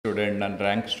Student, ನಾನು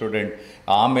rank student,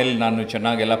 ಆಮೇಲೆ ನಾನು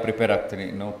ಚೆನ್ನಾಗೆಲ್ಲ ಪ್ರಿಪೇರ್ ಆಗ್ತೀನಿ.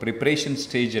 ಪ್ರಿಪ್ರೇಷನ್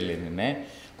ಸ್ಟೇಜಲ್ಲಿ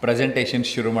ಪ್ರೆಸೆಂಟೇಷನ್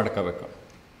ಶುರು ಮಾಡ್ಕೋಬೇಕು.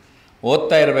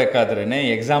 ಓದ್ತಾ ಇರಬೇಕಾದ್ರೇ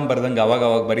ಎಕ್ಸಾಮ್ ಬರ್ದಂಗೆ ಅವಾಗ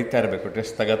ಬರೀತಾ ಇರಬೇಕು,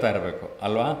 ಟೆಸ್ಟ್ ತಗೋತಾ ಇರಬೇಕು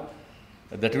ಅಲ್ವಾ.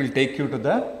 That will take you to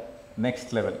the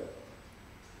next level.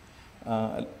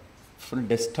 Full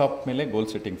desktop ಮೇಲೆ ಗೋಲ್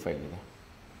ಸೆಟ್ಟಿಂಗ್ ಫೈಲ್ ಇದೆ.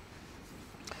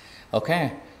 ಓಕೆ,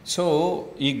 ಸೊ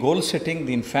ಈ ಗೋಲ್ ಸೆಟ್ಟಿಂಗ್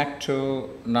ಇನ್ಫ್ಯಾಕ್ಟು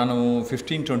ನಾನು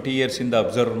 15-20 ಇಯರ್ಸಿಂದ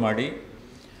ಅಬ್ಸರ್ವ್ ಮಾಡಿ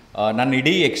ನನ್ನ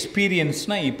ಇಡೀ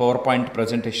ಎಕ್ಸ್ಪೀರಿಯನ್ಸ್ನ ಈ ಪವರ್ ಪಾಯಿಂಟ್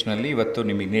ಪ್ರೆಸೆಂಟೇಷನಲ್ಲಿ ಇವತ್ತು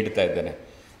ನಿಮಗೆ ನೀಡ್ತಾ ಇದ್ದೇನೆ.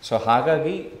 ಸೊ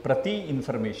ಹಾಗಾಗಿ ಪ್ರತಿ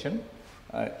ಇನ್ಫಾರ್ಮೇಷನ್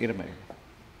ಇರಬೇಕು.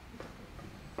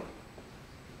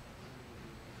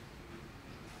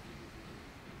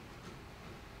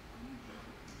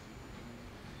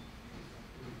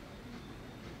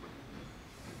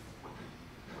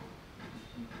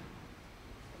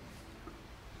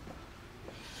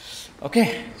 Okay,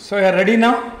 so you are ready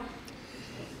now?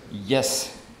 Yes,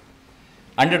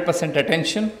 100%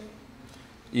 attention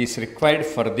is required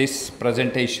for this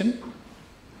presentation.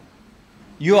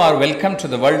 You are welcome to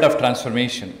the world of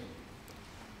transformation.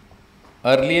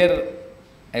 Earlier,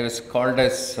 I was called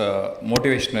as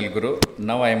Motivational Guru.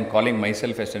 Now I am calling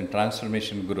myself as a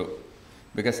Transformation Guru,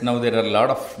 because now there are a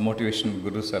lot of motivation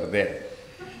gurus are there.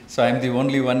 So I am the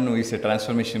only one who is a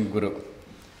Transformation Guru.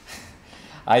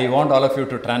 I want all of you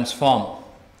to transform.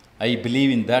 I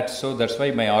believe in that, so that's why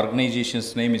my organization's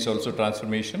name is also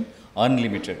Transformation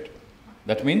Unlimited.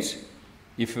 That means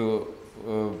if you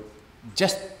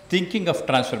just thinking of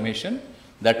transformation,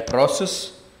 that process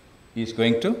is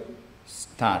going to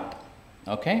start.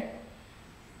 Okay?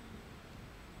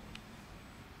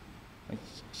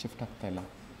 Shift ಆಗ್ತಾ ಇಲ್ಲ,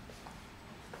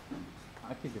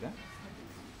 ಹಾಕಿದ್ದೀರಾ?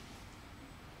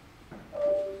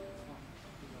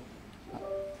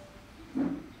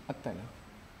 ಆಗ್ತಾ ಇಲ್ಲ.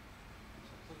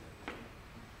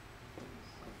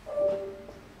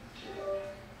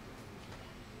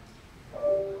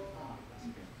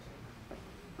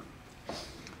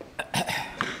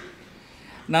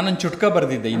 ನಾನೊಂದು ಚುಟ್ಕ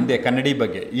ಬರೆದಿದ್ದೆ ಹಿಂದೆ ಕನ್ನಡಿ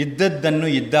ಬಗ್ಗೆ. ಇದ್ದದ್ದನ್ನು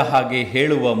ಇದ್ದ ಹಾಗೆ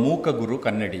ಹೇಳುವ ಮೂಕ ಗುರು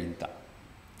ಕನ್ನಡಿ ಅಂತ.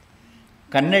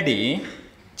 ಕನ್ನಡಿ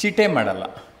ಚೀಟೆ ಮಾಡಲ್ಲ,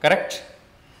 ಕರೆಕ್ಟ್?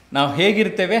 ನಾವು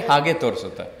ಹೇಗಿರ್ತೇವೆ ಹಾಗೆ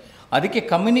ತೋರಿಸುತ್ತೆ. ಅದಕ್ಕೆ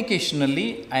ಕಮ್ಯುನಿಕೇಷನಲ್ಲಿ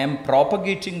I am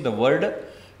ಪ್ರಾಪಗೇಟಿಂಗ್ the word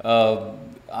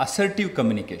assertive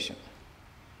communication.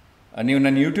 ನೀವು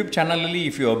ನನ್ನ ಯೂಟ್ಯೂಬ್ ಚಾನಲಲ್ಲಿ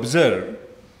ಇಫ್ ಯು ಅಬ್ಸರ್ವ್,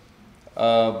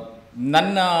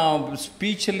 ನನ್ನ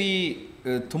ಸ್ಪೀಚಲ್ಲಿ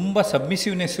ತುಂಬ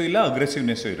ಸಬ್ಮಿಸಿವ್ನೆಸ್ಸು ಇಲ್ಲ,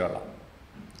 ಅಗ್ರೆಸಿವ್ನೆಸ್ಸು ಇರೋಲ್ಲ.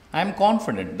 I am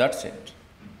confident, that's it.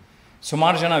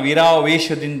 ಸುಮಾರು ಜನ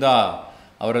ವೀರಾವೇಶದಿಂದ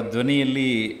ಅವರ ಧ್ವನಿಯಲ್ಲಿ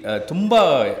ತುಂಬ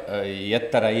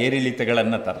ಎತ್ತರ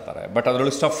ಏರಿಳಿತಗಳನ್ನು ತರ್ತಾರೆ, ಬಟ್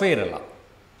ಅದರೊಳಗೆ ಸ್ಟಫೇ ಇರಲ್ಲ.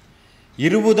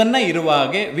 ಇರುವುದನ್ನು ಇರುವ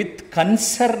ಹಾಗೆ ವಿತ್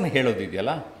ಕನ್ಸರ್ನ್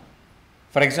ಹೇಳೋದಿದೆಯಲ್ಲ.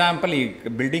 ಫಾರ್ ಎಕ್ಸಾಂಪಲ್, ಈ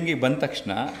ಬಿಲ್ಡಿಂಗಿಗೆ ಬಂದ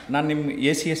ತಕ್ಷಣ ನಾನು ನಿಮ್ಮ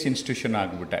ACS ಇನ್ಸ್ಟಿಟ್ಯೂಷನ್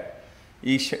ಆಗಿಬಿಟ್ಟೆ,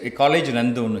 ಈ ಕಾಲೇಜ್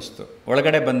ನಂದು ಅನ್ನಿಸ್ತು.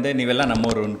 ಒಳಗಡೆ ಬಂದೆ, ನೀವೆಲ್ಲ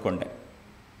ನಮ್ಮವರು ಅಂದ್ಕೊಂಡೆ.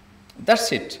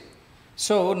 That's it.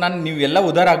 ಸೊ ನೀವೆಲ್ಲ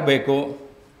ಉದಾರ ಆಗಬೇಕು,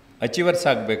 ಅಚೀವರ್ಸ್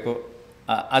ಆಗಬೇಕು,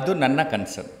 ಅದು ನನ್ನ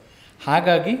ಕನ್ಸರ್ನ್.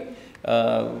 ಹಾಗಾಗಿ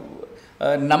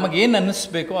ನಮಗೇನು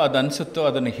ಅನ್ನಿಸ್ಬೇಕೋ ಅದು ಅನಿಸುತ್ತೋ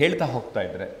ಅದನ್ನು ಹೇಳ್ತಾ ಹೋಗ್ತಾ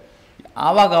ಇದ್ದರೆ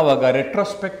ಆವಾಗ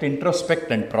ರೆಟ್ರೋಸ್ಪೆಕ್ಟ್, introspect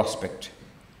and prospect.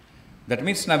 That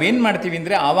means ನಾವೇನು ಮಾಡ್ತೀವಿ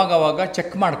ಅಂದರೆ ಆವಾಗ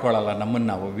ಚೆಕ್ ಮಾಡ್ಕೊಳ್ಳಲ್ಲ ನಮ್ಮನ್ನು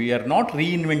ನಾವು. We are not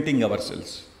reinventing our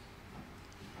selves.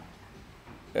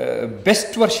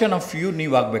 Best version of you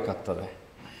ನೀವು ಆಗಬೇಕಾಗ್ತದೆ.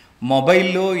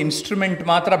 ಮೊಬೈಲು ಇನ್ಸ್ಟ್ರೂಮೆಂಟ್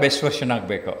ಮಾತ್ರ ಬೆಸ್ಟ್ ವರ್ಷನ್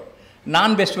ಆಗಬೇಕು.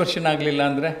 ನಾನು ಬೆಸ್ಟ್ ವರ್ಷನ್ ಆಗಲಿಲ್ಲ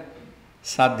ಅಂದರೆ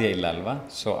ಸಾಧ್ಯ ಇಲ್ಲ ಅಲ್ವಾ.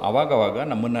 ಸೊ ಆವಾಗವಾಗ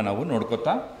ನಮ್ಮನ್ನು ನಾವು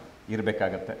ನೋಡ್ಕೋತಾ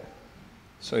ಇರಬೇಕಾಗತ್ತೆ.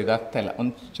 ಸೊ ಇದಾಗ್ತಾ ಇಲ್ಲ,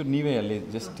 ಒಂಚೂರು ನೀವೇ ಅಲ್ಲಿ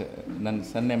ಜಸ್ಟ್ ನಾನು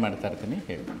ಸನ್ನೆ ಮಾಡ್ತಾ ಇರ್ತೀನಿ,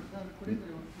 ಹೇಳಿ.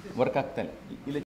 ವರ್ಕ್ ಆಗ್ತಾ ಇಲ್ಲ.